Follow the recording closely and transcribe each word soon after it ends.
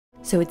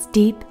So it's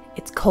deep,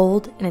 it's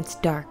cold, and it's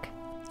dark.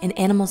 And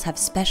animals have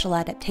special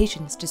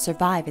adaptations to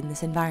survive in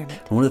this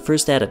environment. One of the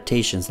first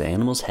adaptations that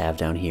animals have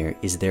down here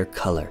is their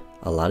color.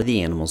 A lot of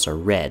the animals are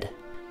red.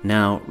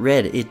 Now,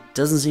 red, it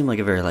doesn't seem like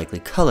a very likely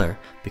color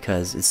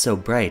because it's so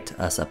bright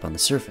to us up on the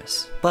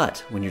surface.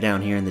 But when you're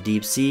down here in the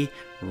deep sea,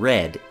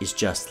 red is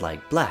just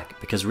like black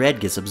because red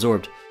gets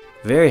absorbed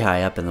very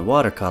high up in the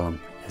water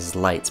column as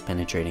light's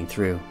penetrating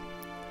through.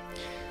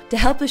 To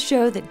help us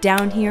show that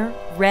down here,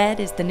 red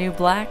is the new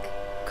black,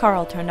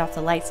 Karl turned off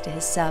the lights to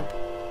his sub.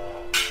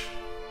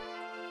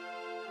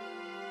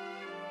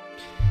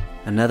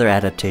 Another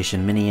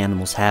adaptation many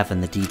animals have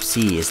in the deep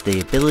sea is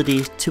the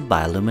ability to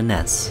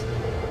bioluminesce.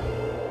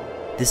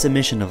 This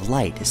emission of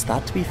light is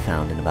thought to be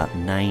found in about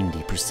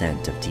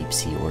 90% of deep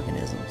sea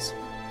organisms.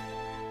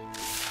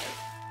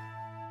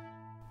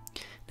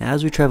 Now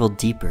as we traveled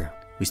deeper,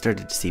 we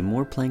started to see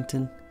more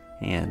plankton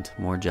and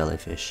more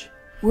jellyfish.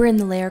 We're in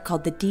the layer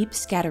called the deep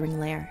scattering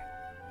layer.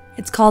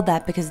 It's called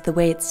that because of the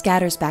way it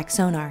scatters back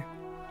sonar.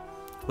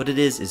 What it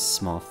is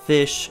small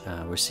fish,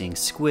 we're seeing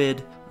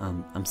squid,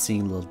 I'm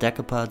seeing little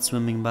decapods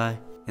swimming by,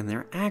 and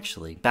they're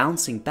actually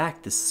bouncing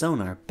back this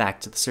sonar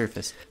back to the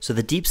surface. So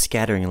the deep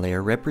scattering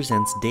layer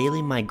represents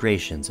daily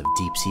migrations of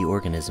deep sea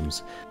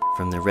organisms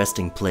from their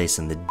resting place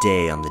in the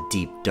day on the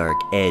deep dark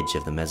edge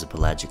of the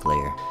mesopelagic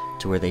layer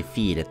to where they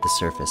feed at the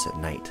surface at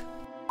night.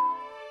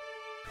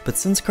 But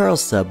since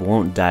Karl's sub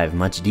won't dive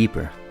much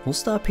deeper, we'll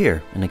stop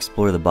here and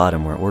explore the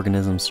bottom where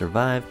organisms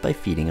survive by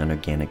feeding on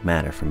organic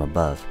matter from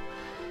above.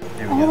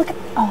 There we go. Look at,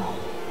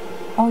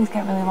 oh, he's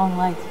got really long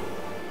legs.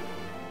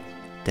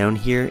 Down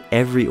here,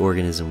 every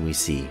organism we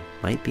see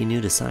might be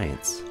new to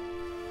science.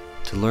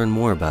 To learn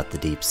more about the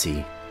deep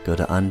sea, go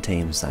to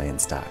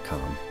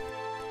untamescience.com.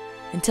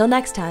 Until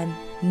next time,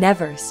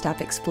 never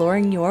stop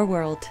exploring your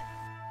world.